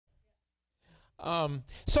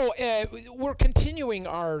We're continuing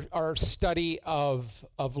our study of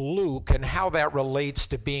Luke and how that relates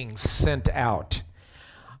to being sent out.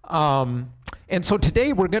 And so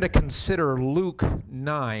today we're going to consider Luke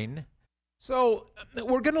 9. So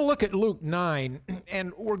we're going to look at Luke 9,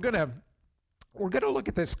 and we're going to look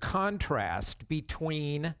at this contrast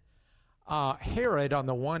between Herod on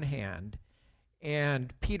the one hand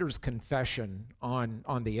and Peter's confession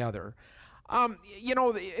on the other.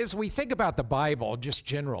 As we think about the Bible, just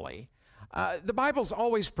generally, the Bible's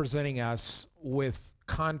always presenting us with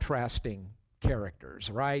contrasting characters,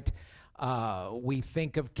 right? We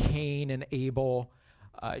think of Cain and Abel,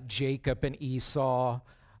 Jacob and Esau,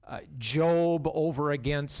 Job over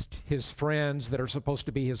against his friends that are supposed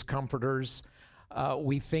to be his comforters.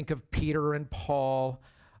 We think of Peter and Paul.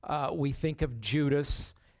 We think of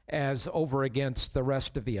Judas as over against the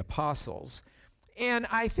rest of the apostles. And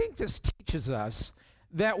I think this teaches us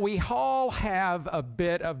that we all have a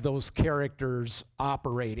bit of those characters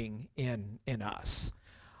operating in us.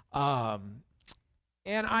 And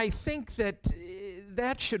I think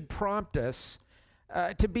that should prompt us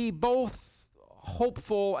to be both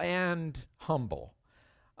hopeful and humble.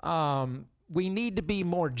 We need to be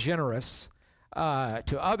more generous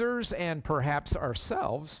to others and perhaps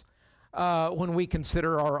ourselves when we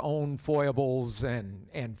consider our own foibles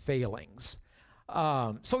and failings.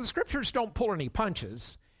 So the scriptures don't pull any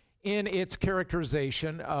punches in its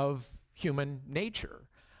characterization of human nature.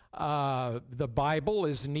 The Bible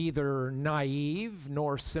is neither naive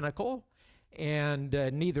nor cynical, and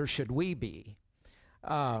neither should we be.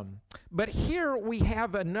 But here we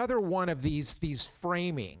have another one of these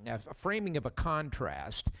framing of a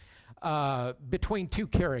contrast between two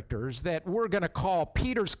characters that we're going to call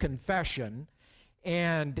Peter's confession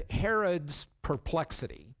and Herod's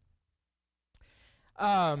perplexity.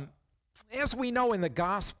 As we know in the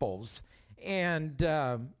Gospels, and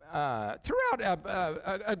throughout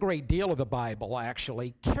a great deal of the Bible,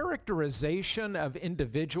 actually, characterization of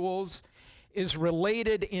individuals is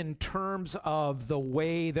related in terms of the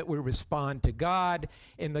way that we respond to God.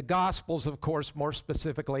 In the Gospels, of course, more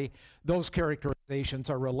specifically, those characterizations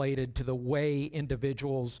are related to the way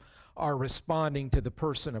individuals are responding to the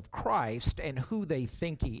person of Christ and who they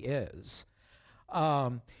think he is.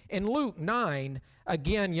 In Luke 9,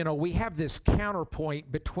 again, we have this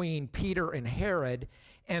counterpoint between Peter and Herod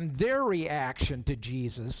and their reaction to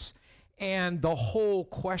Jesus and the whole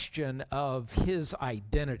question of his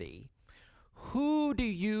identity. Who do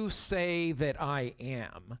you say that I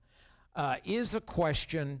am? Is a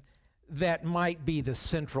question that might be the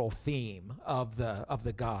central theme of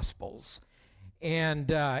the Gospels.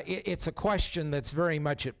 And it's a question that's very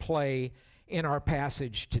much at play in our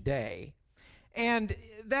passage today. And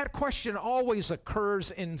that question always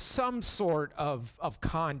occurs in some sort of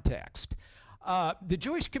context. The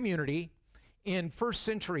Jewish community in first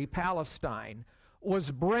century Palestine was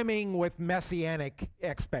brimming with messianic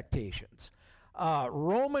expectations.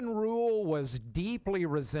 Roman rule was deeply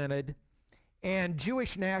resented, and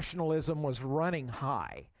Jewish nationalism was running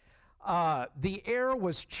high. The air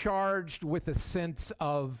was charged with a sense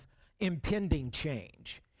of impending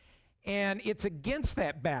change. And it's against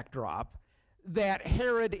that backdrop that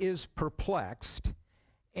Herod is perplexed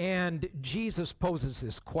and Jesus poses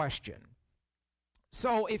this question.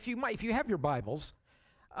 So if you have your Bibles,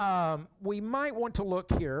 we might want to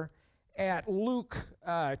look here at Luke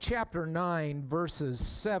chapter 9, verses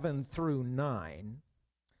 7 through 9.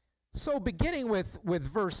 So beginning with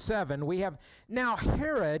verse 7, we have, "Now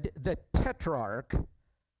Herod the Tetrarch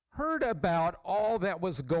heard about all that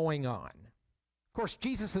was going on." Of course,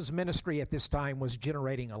 Jesus' ministry at this time was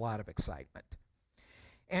generating a lot of excitement.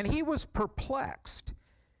 "And he was perplexed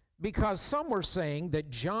because some were saying that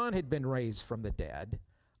John had been raised from the dead,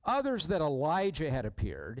 others that Elijah had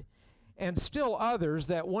appeared, and still others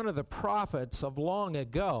that one of the prophets of long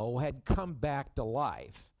ago had come back to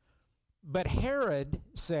life. But Herod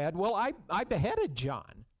said, 'Well, I beheaded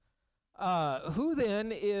John. Who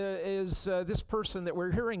then is this person that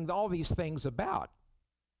we're hearing all these things about?'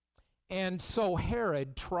 And so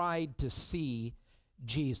Herod tried to see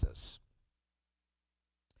Jesus."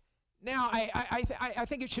 Now, I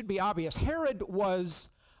think it should be obvious. Herod was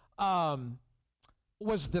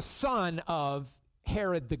the son of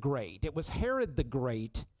Herod the Great. It was Herod the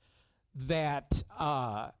Great that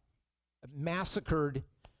massacred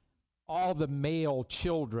all the male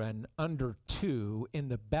children under 2 in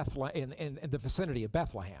the vicinity of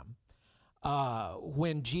Bethlehem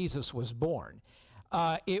when Jesus was born.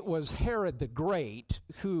 It was Herod the Great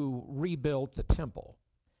who rebuilt the temple.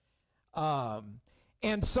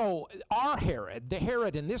 And so our Herod, the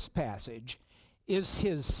Herod in this passage, is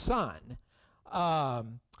his son.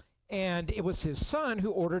 And it was his son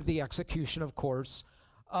who ordered the execution, of course,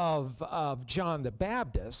 of John the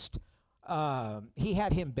Baptist. He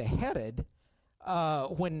had him beheaded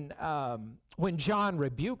when John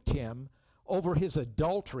rebuked him over his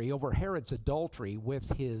adultery, over Herod's adultery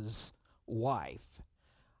with his wife.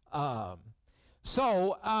 We're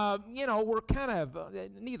kind of,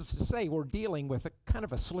 needless to say, we're dealing with a kind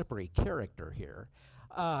of a slippery character here.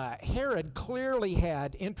 Herod clearly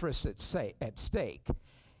had interests at stake.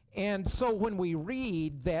 And so when we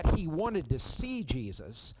read that he wanted to see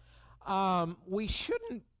Jesus, we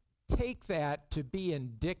shouldn't take that to be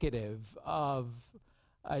indicative of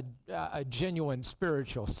a genuine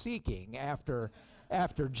spiritual seeking after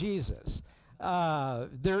Jesus.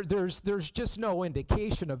 There's just no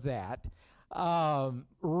indication of that.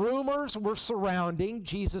 Rumors were surrounding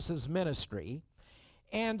Jesus' ministry,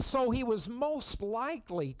 and so he was most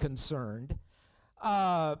likely concerned,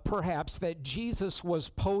 perhaps, that Jesus was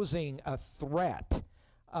posing a threat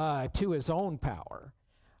to his own power.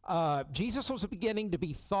 Jesus was beginning to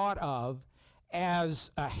be thought of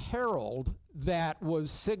as a herald that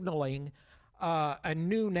was signaling a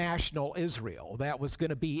new national Israel that was going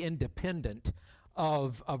to be independent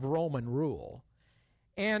of Roman rule.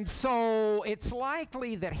 And so it's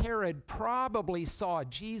likely that Herod probably saw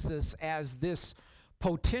Jesus as this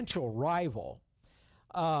potential rival.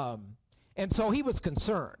 And so he was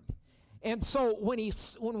concerned. And so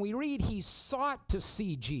when we read he sought to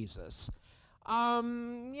see Jesus,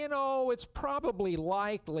 it's probably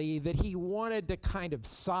likely that he wanted to kind of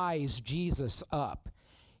size Jesus up.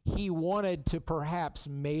 He wanted to perhaps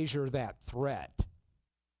measure that threat.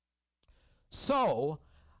 So,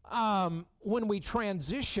 when we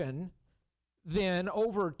transition then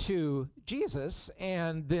over to Jesus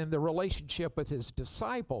and then the relationship with his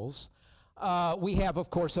disciples, we have, of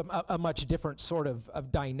course, a much different sort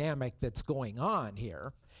of dynamic that's going on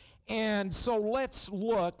here. And so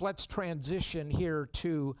let's transition here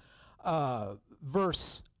to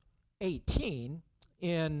verse 18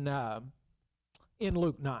 in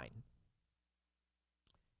Luke 9.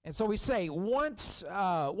 And so we say, once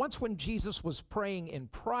when Jesus was praying in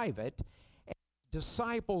private, and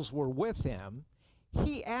disciples were with him,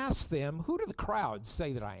 he asked them, "Who do the crowds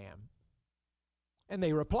say that I am?" And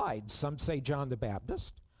they replied, "Some say John the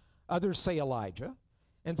Baptist, others say Elijah,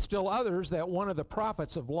 and still others that one of the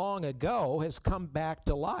prophets of long ago has come back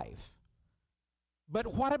to life." "But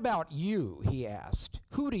what about you?" he asked.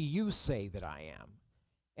 "Who do you say that I am?"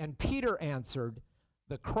 And Peter answered,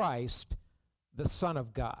 "The Christ, the Son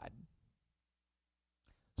of God."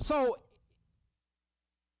 So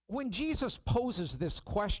when Jesus poses this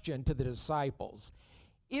question to the disciples,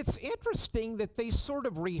 it's interesting that they sort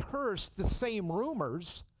of rehearse the same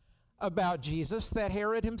rumors about Jesus that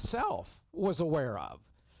Herod himself was aware of.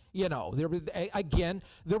 There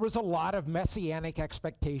was a lot of messianic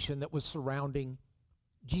expectation that was surrounding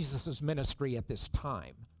Jesus' ministry at this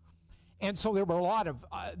time. And so there were a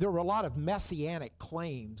lot of messianic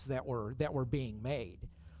claims that were being made.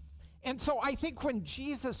 And so I think when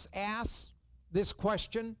Jesus asks this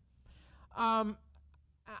question, I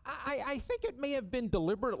think it may have been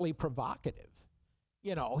deliberately provocative.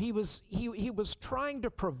 He was trying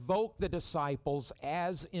to provoke the disciples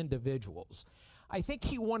as individuals. I think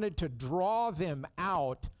he wanted to draw them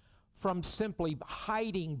out from simply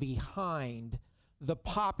hiding behind the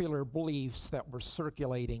popular beliefs that were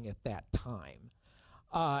circulating at that time.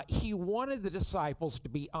 He wanted the disciples to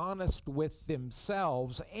be honest with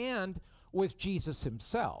themselves and with Jesus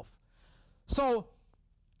himself. So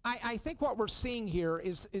I think what we're seeing here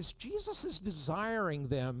is Jesus is desiring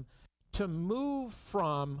them to move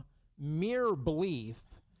from mere belief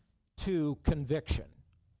to conviction.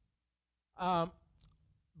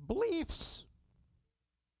 Beliefs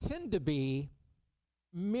tend to be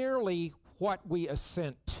merely what we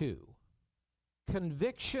assent to.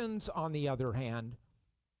 Convictions, on the other hand,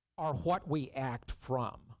 are what we act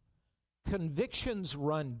from. Convictions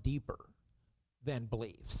run deeper than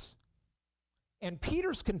beliefs. And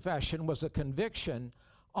Peter's confession was a conviction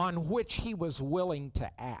on which he was willing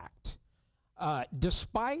to act,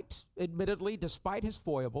 admittedly, despite his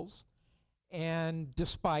foibles and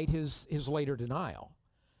despite his later denial.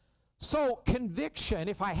 So conviction,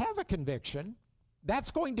 if I have a conviction, that's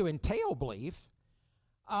going to entail belief,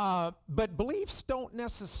 but beliefs don't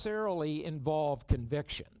necessarily involve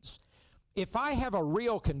convictions. If I have a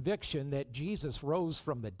real conviction that Jesus rose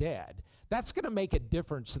from the dead, that's going to make a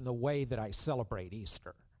difference in the way that I celebrate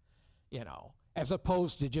Easter, as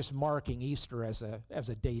opposed to just marking Easter as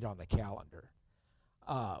a date on the calendar.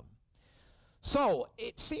 So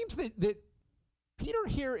it seems that Peter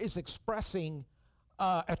here is expressing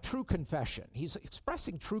a true confession. He's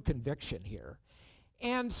expressing true conviction here.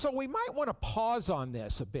 And so we might want to pause on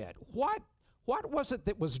this a bit. What was it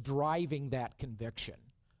that was driving that conviction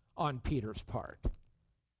on Peter's part?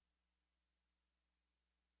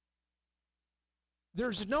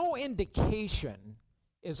 There's no indication,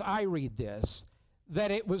 as I read this, that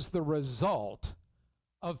it was the result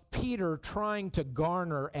of Peter trying to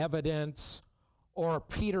garner evidence or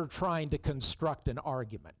Peter trying to construct an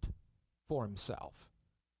argument for himself.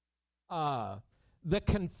 The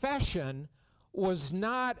confession was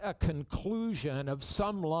not a conclusion of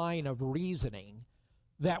some line of reasoning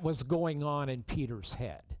that was going on in Peter's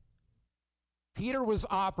head. Peter was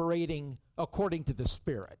operating according to the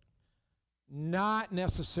Spirit, not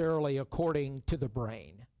necessarily according to the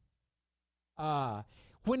brain.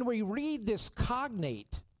 When we read this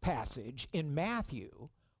cognate passage in Matthew,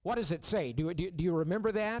 what does it say? Do you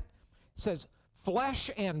remember that? It says, flesh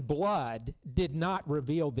and blood did not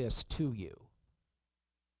reveal this to you.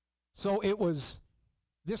 So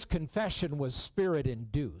this confession was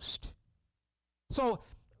Spirit-induced. So,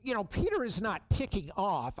 Peter is not ticking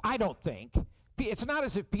off, I don't think. It's not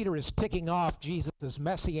as if Peter is ticking off Jesus'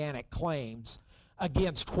 messianic claims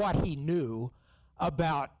against what he knew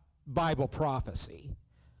about Bible prophecy.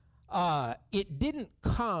 It didn't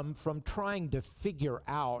come from trying to figure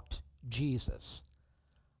out Jesus.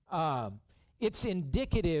 It's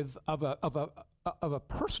indicative of a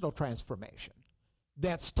personal transformation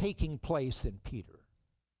that's taking place in Peter.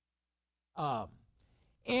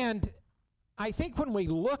 And I think when we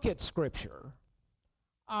look at Scripture,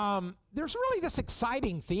 there's really this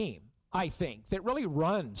exciting theme, I think, that really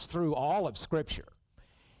runs through all of Scripture.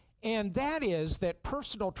 And that is that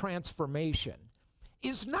personal transformation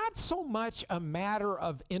is not so much a matter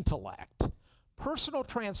of intellect. Personal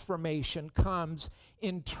transformation comes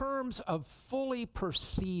in terms of fully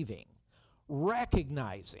perceiving,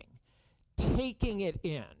 recognizing, taking it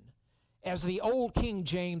in. As the old King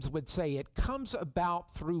James would say, it comes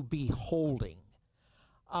about through beholding.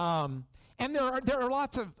 And there are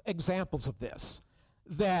lots of examples of this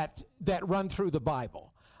that run through the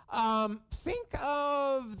Bible. Think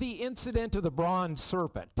of the incident of the bronze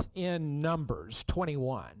serpent in Numbers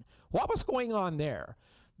 21. What was going on there?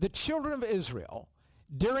 The children of Israel,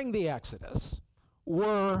 during the Exodus,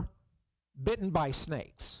 were bitten by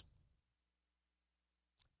snakes.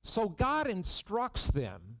 So God instructs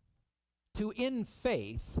them to, in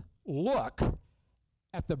faith, look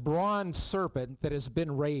at the bronze serpent that has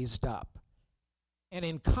been raised up. And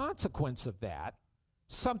in consequence of that,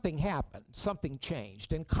 something happened, something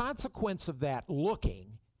changed. In consequence of that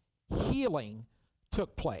looking, healing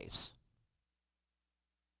took place.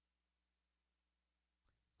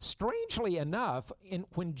 Strangely enough,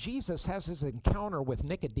 when Jesus has his encounter with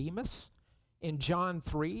Nicodemus in John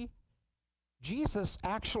 3, Jesus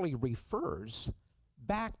actually refers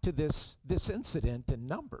back to this incident in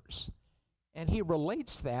Numbers. And he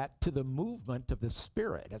relates that to the movement of the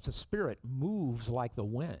Spirit, as the Spirit moves like the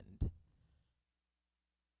wind.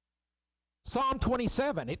 Psalm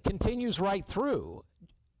 27, it continues right through.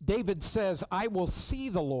 David says, I will see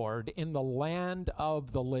the Lord in the land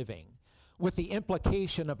of the living, with the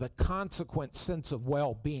implication of the consequent sense of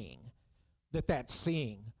well-being that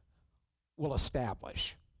seeing will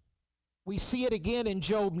establish. We see it again in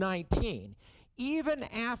Job 19. Even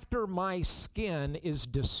after my skin is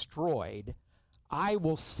destroyed, I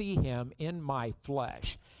will see him in my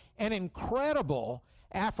flesh. An incredible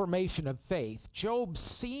affirmation of faith. Job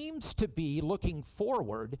seems to be looking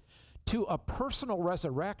forward to a personal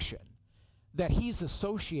resurrection that he's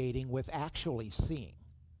associating with actually seeing.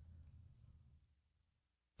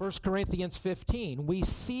 1 Corinthians 15, we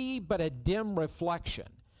see but a dim reflection,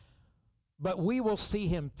 but we will see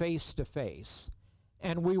him face to face,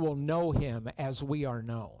 and we will know him as we are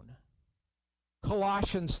known.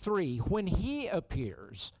 Colossians 3, when he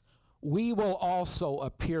appears, we will also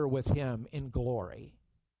appear with him in glory.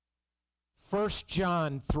 1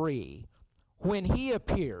 John 3, when he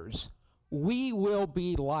appears, we will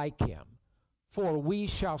be like him, for we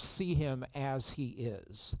shall see him as he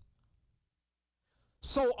is.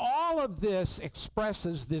 So all of this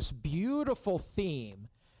expresses this beautiful theme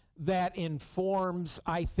that informs,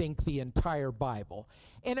 I think, the entire Bible.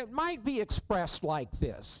 And it might be expressed like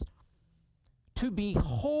this: to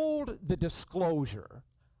behold the disclosure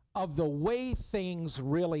of the way things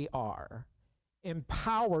really are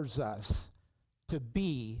empowers us to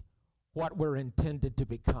be what we're intended to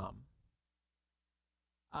become.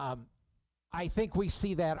 I think we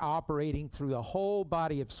see that operating through the whole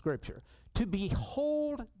body of Scripture. To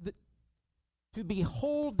behold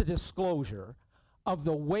the disclosure of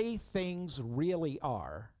the way things really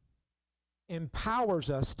are empowers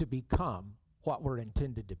us to become what we're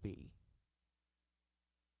intended to be.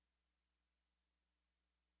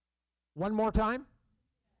 One more time.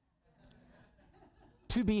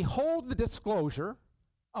 To behold the disclosure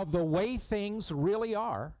of the way things really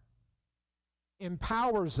are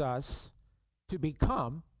empowers us to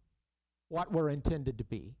become what we're intended to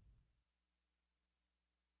be.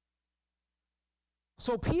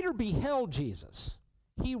 So Peter beheld Jesus.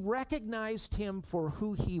 He recognized him for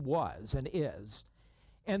who he was and is,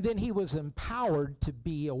 and then he was empowered to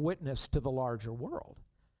be a witness to the larger world.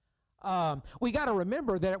 We got to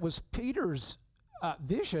remember that it was Peter's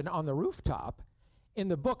vision on the rooftop in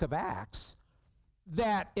the book of Acts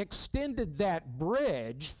that extended that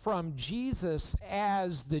bridge from Jesus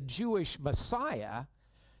as the Jewish Messiah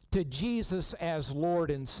to Jesus as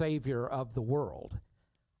Lord and Savior of the world.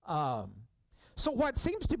 So what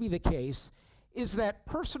seems to be the case is that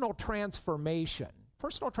personal transformation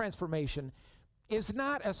is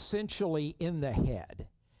not essentially in the head.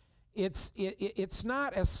 It's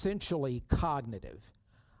not essentially cognitive.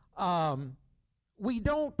 We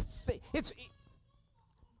don't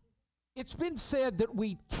it's been said that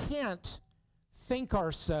we can't think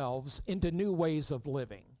ourselves into new ways of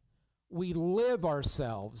living. We live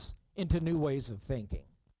ourselves into new ways of thinking.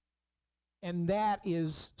 And that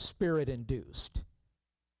is spirit-induced.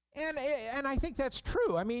 And I think that's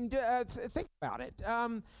true. I mean, think about it.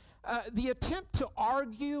 The attempt to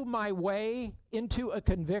argue my way into a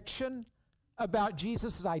conviction about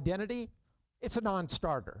Jesus' identity, it's a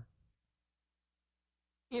non-starter.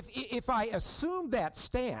 If I assume that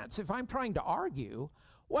stance, if I'm trying to argue,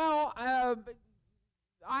 well,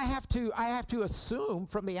 I have to assume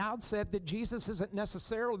from the outset that Jesus isn't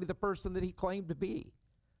necessarily the person that he claimed to be.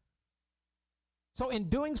 So in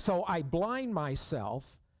doing so, I blind myself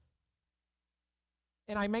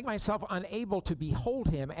and I make myself unable to behold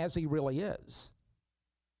him as he really is.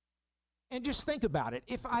 And just think about it.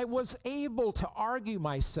 If I was able to argue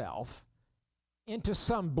myself into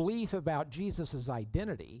some belief about Jesus'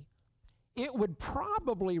 identity, it would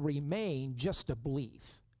probably remain just a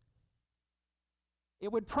belief.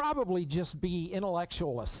 It would probably just be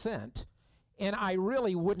intellectual assent, and I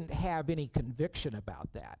really wouldn't have any conviction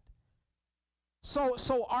about that.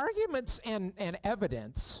 So arguments and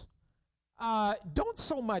evidence don't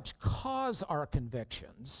so much cause our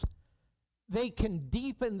convictions. They can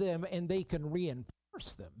deepen them and they can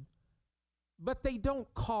reinforce them, but they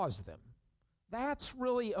don't cause them. That's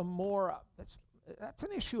really that's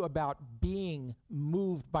an issue about being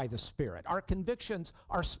moved by the Spirit. Our convictions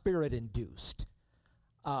are Spirit-induced.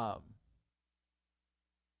 Now,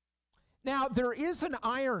 there is an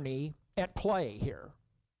irony at play here.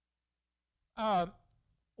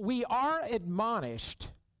 We are admonished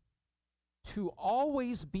to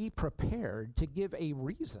always be prepared to give a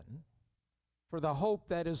reason for the hope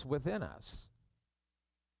that is within us.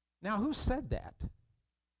 Now, who said that?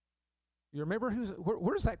 You remember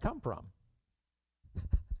where does that come from? It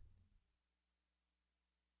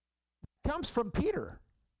comes from Peter.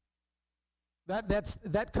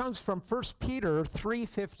 That comes from 1 Peter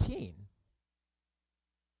 3:15.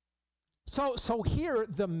 So here,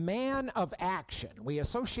 the man of action. We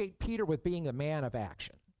associate Peter with being a man of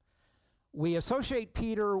action. We associate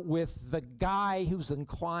Peter with the guy who's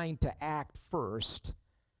inclined to act first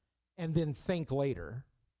and then think later.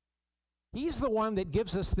 He's the one that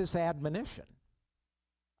gives us this admonition.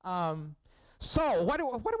 So what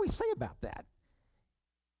do we say about that?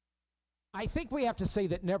 I think we have to say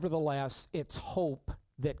that nevertheless, it's hope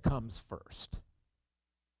that comes first.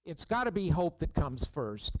 It's got to be hope that comes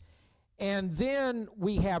first. And then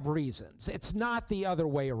we have reasons. It's not the other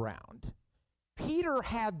way around. Peter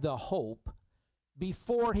had the hope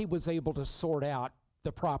before he was able to sort out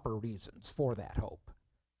the proper reasons for that hope.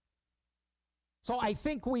 So I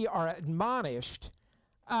think we are admonished.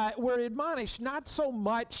 We're admonished not so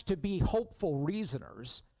much to be hopeful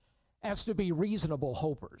reasoners as to be reasonable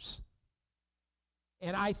hopers.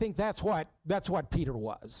 And I think that's what Peter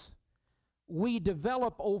was. We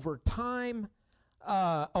develop over time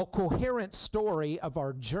a coherent story of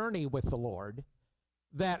our journey with the Lord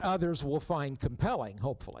that others will find compelling,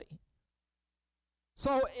 hopefully.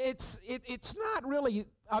 So it's not really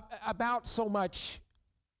about so much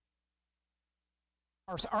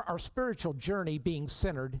our spiritual journey being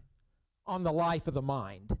centered on the life of the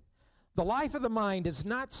mind. The life of the mind is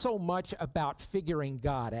not so much about figuring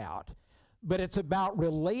God out, but it's about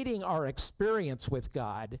relating our experience with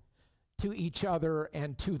God to each other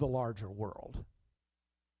and to the larger world.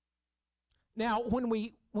 Now, when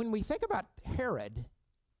we think about Herod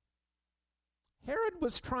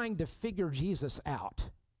was trying to figure Jesus out,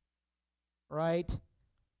 right?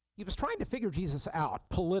 He was trying to figure Jesus out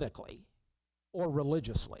politically or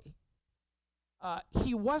religiously.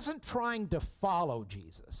 He wasn't trying to follow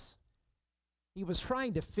Jesus. He was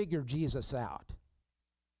trying to figure Jesus out.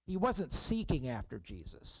 He wasn't seeking after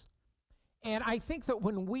Jesus. And I think that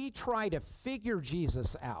when we try to figure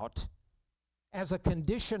Jesus out as a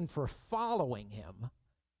condition for following him,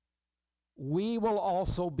 we will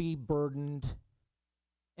also be burdened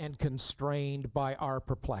and constrained by our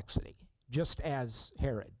perplexity, just as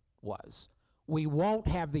Herod was. We won't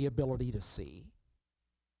have the ability to see.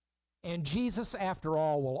 And Jesus, after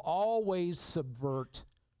all, will always subvert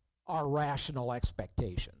our rational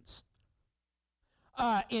expectations.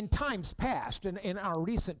 In times past, in our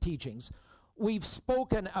recent teachings, we've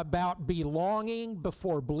spoken about belonging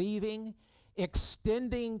before believing,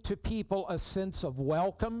 extending to people a sense of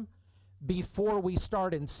welcome before we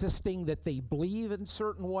start insisting that they believe in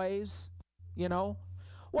certain ways, you know?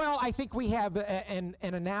 Well, I think we have an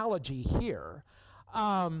analogy here.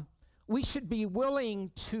 We should be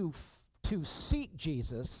willing to seek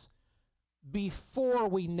Jesus before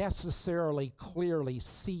we necessarily clearly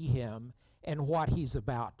see him and what he's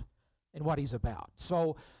about.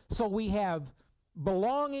 So we have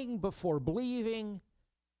belonging before believing,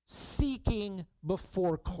 seeking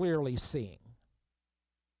before clearly seeing.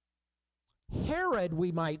 Herod,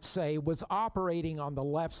 we might say, was operating on the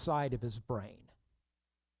left side of his brain.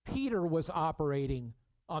 Peter was operating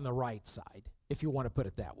on the right side, if you want to put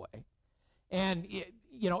it that way. And,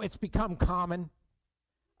 it's become common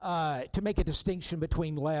to make a distinction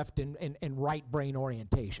between left and right brain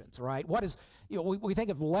orientations, right? What is, we think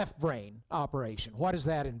of left brain operation. What does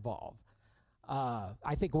that involve?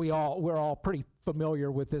 I think we're all pretty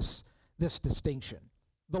familiar with this distinction.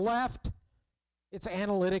 The left, it's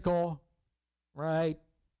analytical, right?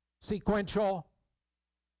 Sequential,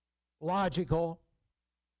 logical.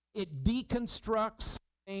 It deconstructs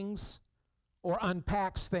things or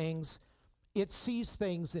unpacks things. It sees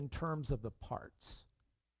things in terms of the parts.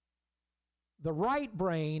 The right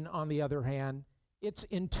brain, on the other hand, it's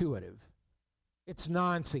intuitive. It's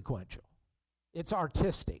non-sequential. It's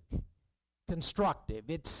artistic, constructive.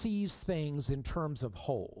 It sees things in terms of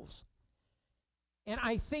wholes. And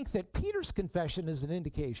I think that Peter's confession is an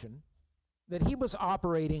indication that he was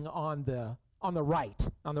operating on the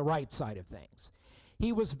right side of things.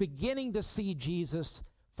 He was beginning to see Jesus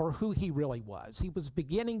for who he really was. He was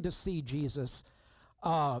beginning to see Jesus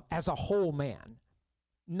as a whole man,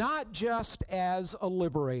 not just as a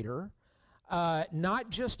liberator, not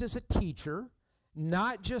just as a teacher,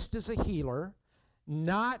 not just as a healer,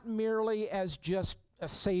 not merely as just a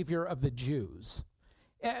savior of the Jews.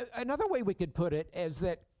 Another way we could put it is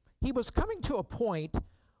that he was coming to a point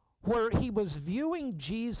where he was viewing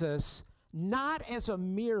Jesus not as a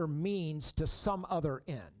mere means to some other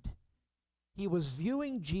end. He was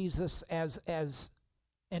viewing Jesus as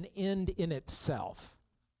an end in itself.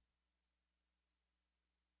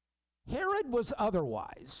 Herod was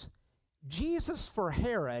otherwise. Jesus, for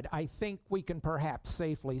Herod, I think we can perhaps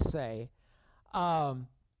safely say,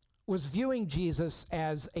 was viewing Jesus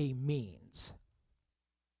as a means.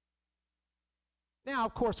 Now,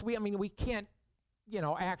 of course, we can't,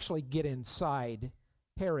 actually get inside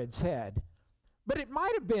Herod's head. But it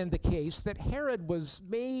might have been the case that Herod was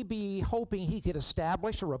maybe hoping he could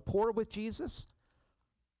establish a rapport with Jesus,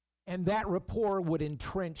 and that rapport would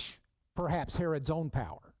entrench perhaps Herod's own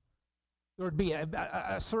power. There would be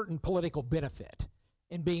a certain political benefit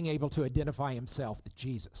in being able to identify himself with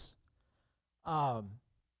Jesus.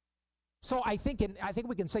 So I think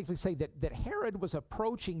we can safely say that Herod was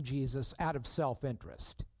approaching Jesus out of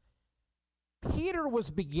self-interest. Peter was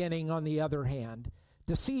beginning, on the other hand,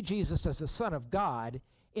 to see Jesus as the Son of God,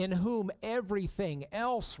 in whom everything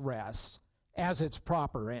else rests as its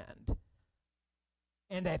proper end.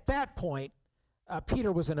 And at that point,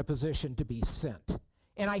 Peter was in a position to be sent.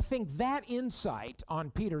 And I think that insight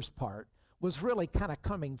on Peter's part was really kind of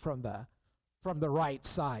coming from the right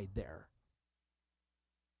side there.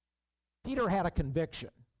 Peter had a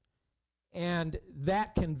conviction, and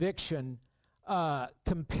that conviction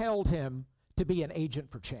compelled him to be an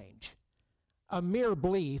agent for change. A mere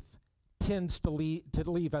belief tends to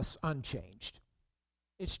leave us unchanged.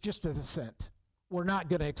 It's just an assent. We're not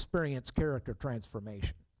going to experience character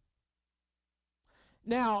transformation.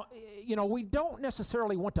 Now, we don't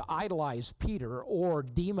necessarily want to idolize Peter or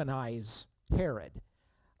demonize Herod.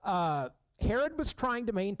 Herod was trying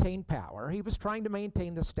to maintain power. He was trying to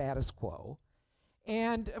maintain the status quo.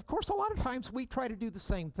 And, of course, a lot of times we try to do the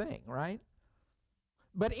same thing, right?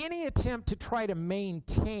 But any attempt to try to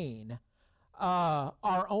maintain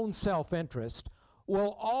our own self-interest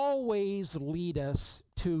will always lead us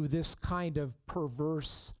to this kind of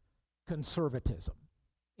perverse conservatism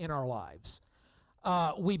in our lives.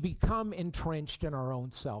 We become entrenched in our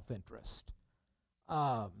own self-interest.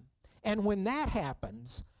 And when that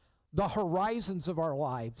happens, the horizons of our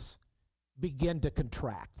lives begin to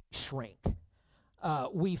contract, shrink.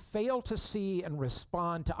 We fail to see and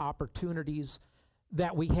respond to opportunities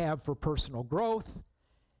that we have for personal growth,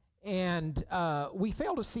 and we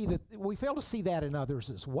fail to see that in others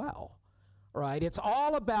as well. Right? It's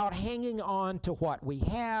all about hanging on to what we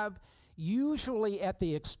have, usually at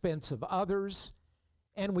the expense of others,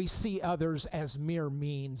 and we see others as mere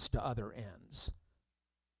means to other ends.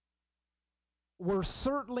 We're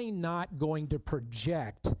certainly not going to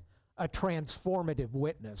project a transformative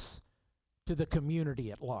witness to the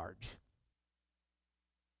community at large.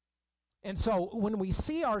 And so when we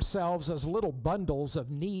see ourselves as little bundles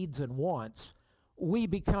of needs and wants, we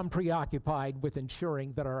become preoccupied with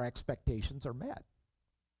ensuring that our expectations are met.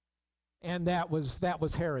 And that was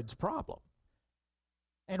Herod's problem.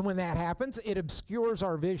 And when that happens, it obscures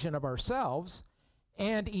our vision of ourselves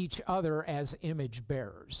and each other as image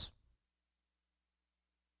bearers.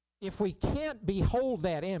 If we can't behold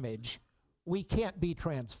that image, we can't be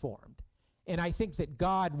transformed. And I think that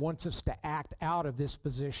God wants us to act out of this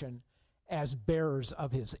position as bearers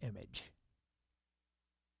of his image.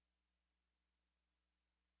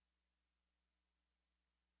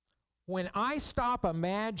 When I stop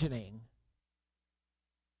imagining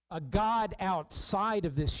a God outside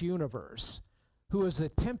of this universe who is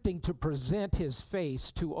attempting to present his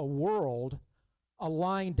face to a world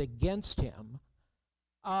aligned against him,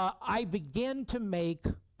 I begin to make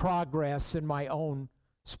progress in my own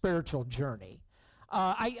spiritual journey.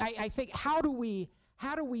 I think, how do we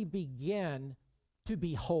begin to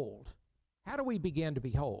behold? How do we begin to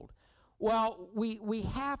behold? Well, we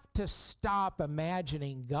have to stop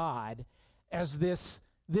imagining God as this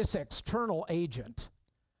external agent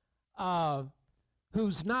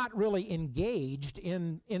who's not really engaged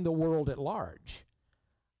in the world at large.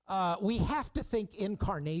 We have to think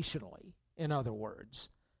incarnationally, in other words.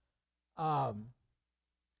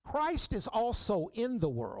 Christ is also in the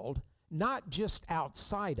world, not just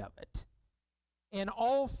outside of it. And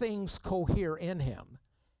all things cohere in him.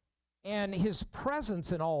 And his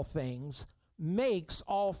presence in all things makes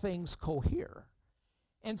all things cohere.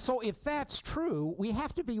 And so if that's true, we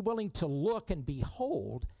have to be willing to look and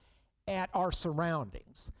behold at our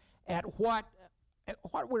surroundings, at what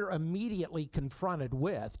we're immediately confronted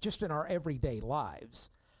with just in our everyday lives.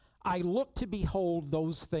 I look to behold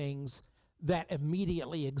those things that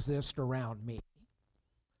immediately exist around me.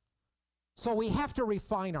 So we have to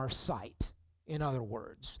refine our sight, in other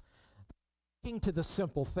words, looking to the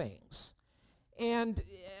simple things. And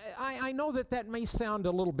I know that may sound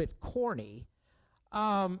a little bit corny,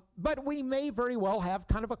 but we may very well have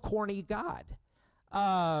kind of a corny God.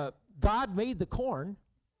 God made the corn.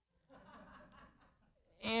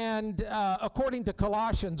 And according to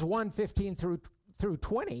Colossians 1:15 through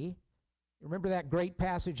 20, remember that great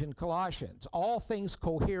passage in Colossians, all things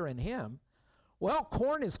cohere in him. Well,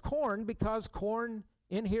 corn is corn because corn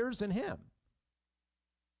inheres in him.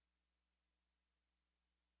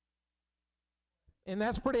 And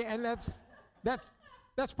that's pretty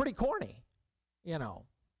corny, you know.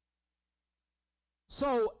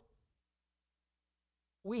 So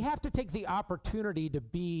we have to take the opportunity to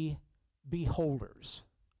be beholders.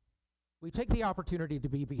 We take the opportunity to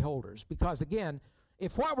be beholders because, again,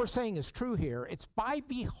 if what we're saying is true here, it's by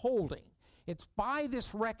beholding, it's by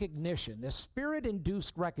this recognition, this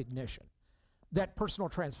spirit-induced recognition, that personal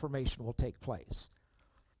transformation will take place.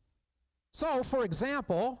 So, for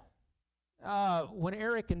example, when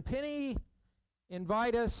Eric and Penny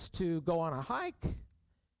invite us to go on a hike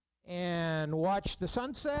and watch the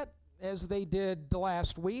sunset, as they did the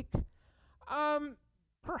last week,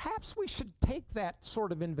 perhaps we should take that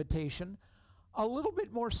sort of invitation a little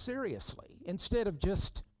bit more seriously instead of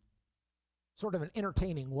just sort of an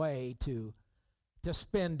entertaining way to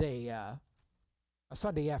spend a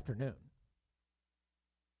Sunday afternoon.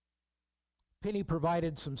 Penny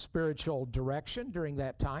provided some spiritual direction during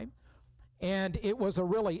that time, and it was a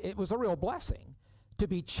real blessing to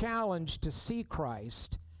be challenged to see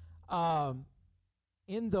Christ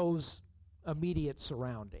in those immediate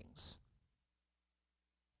surroundings.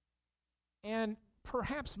 And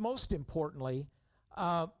perhaps most importantly,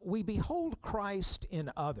 we behold Christ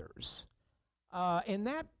in others. And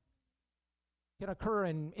that can occur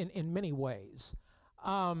in many ways.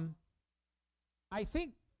 I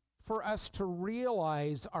think for us to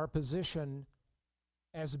realize our position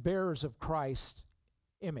as bearers of Christ's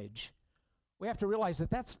image, we have to realize that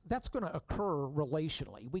that's going to occur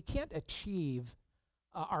relationally. We can't achieve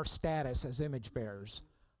our status as image bearers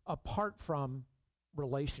apart from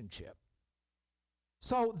relationship.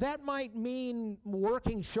 So that might mean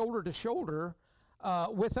working shoulder to shoulder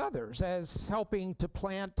with others, as helping to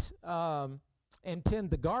plant and tend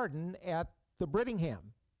the garden at the Brittingham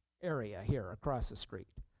area here across the street.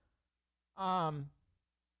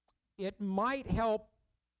 It might help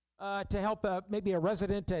to help maybe a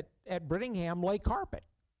resident at Brittingham lay carpet,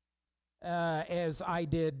 as I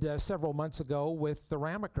did several months ago with the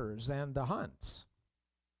Ramekers and the Hunts.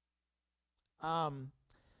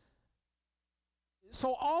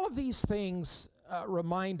 So all of these things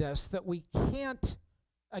remind us that we can't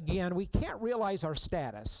realize our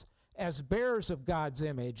status as bearers of God's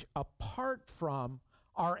image apart from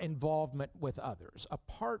our involvement with others,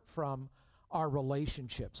 apart from our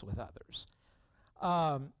relationships with others.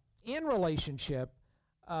 In relationship,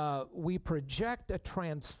 we project a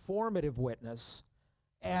transformative witness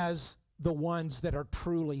as the ones that are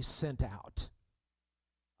truly sent out.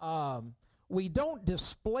 We don't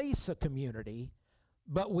displace a community,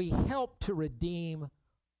 but we help to redeem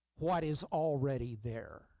what is already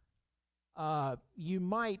there. You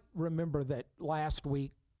might remember that last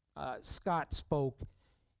week Scott spoke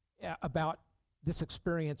about this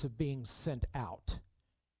experience of being sent out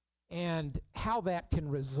and how that can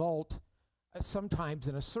result sometimes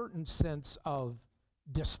in a certain sense of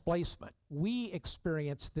displacement. We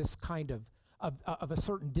experience this kind of a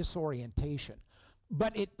certain disorientation,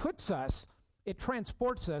 but it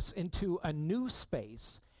transports us into a new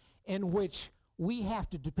space in which we have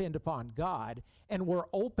to depend upon God, and we're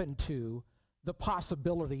open to the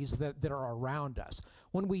possibilities that are around us.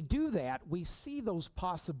 When we do that, we see those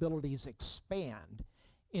possibilities expand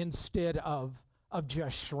instead of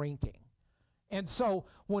just shrinking. And so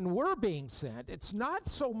when we're being sent, it's not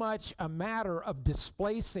so much a matter of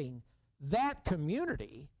displacing that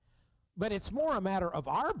community, but it's more a matter of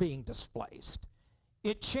our being displaced.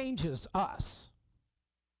 It changes us.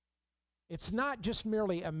 It's not just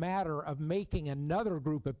merely a matter of making another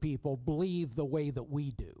group of people believe the way that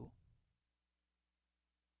we do.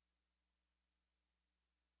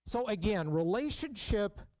 So again,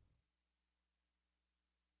 relationship,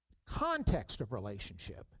 context of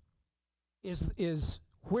relationship is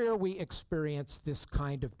where we experience this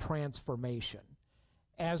kind of transformation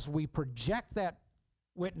as we project that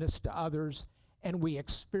witness to others and we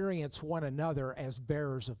experience one another as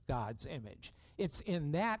bearers of God's image. It's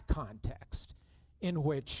in that context in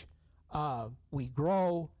which we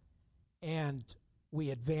grow and we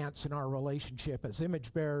advance in our relationship as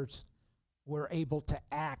image bearers. We're able to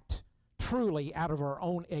act truly out of our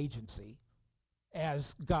own agency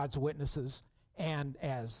as God's witnesses and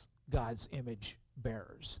as God's image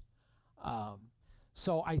bearers.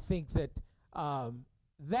 So I think that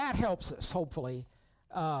that helps us, hopefully,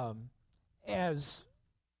 as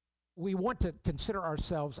we want to consider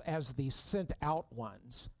ourselves as the sent out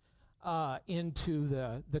ones into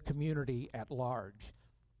the community at large.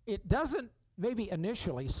 It doesn't maybe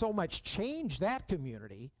initially so much change that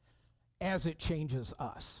community as it changes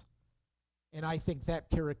us. And I think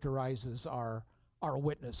that characterizes our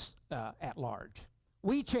witness at large.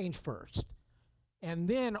 We change first, and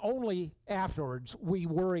then only afterwards we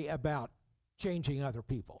worry about changing other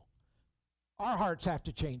people. Our hearts have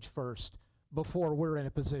to change first before we're in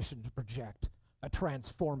a position to project a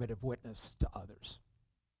transformative witness to others.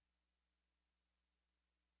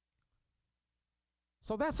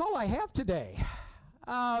 So that's all I have today.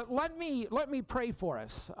 Let me pray for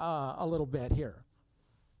us a little bit here.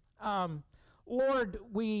 Lord,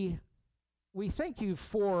 we thank you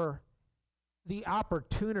for the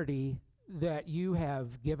opportunity that you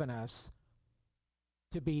have given us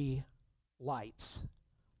to be lights,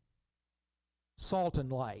 salt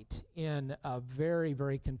and light in a very,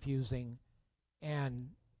 very confusing and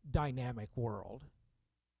dynamic world.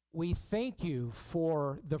 We thank you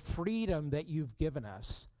for the freedom that you've given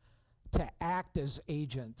us to act as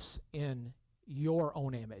agents in your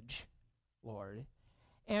own image, Lord.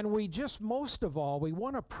 And we just, most of all, we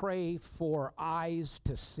want to pray for eyes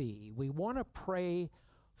to see. We want to pray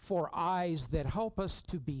for eyes that help us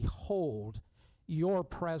to behold your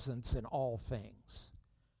presence in all things.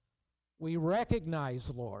 We recognize,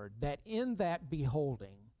 Lord, that in that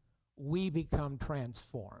beholding, we become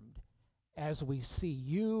transformed as we see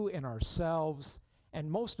you in ourselves, and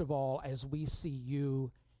most of all, as we see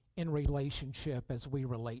you in relationship as we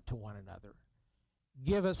relate to one another.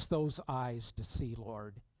 Give us those eyes to see,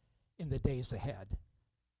 Lord, in the days ahead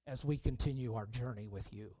as we continue our journey with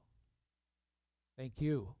you. Thank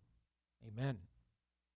you. Amen.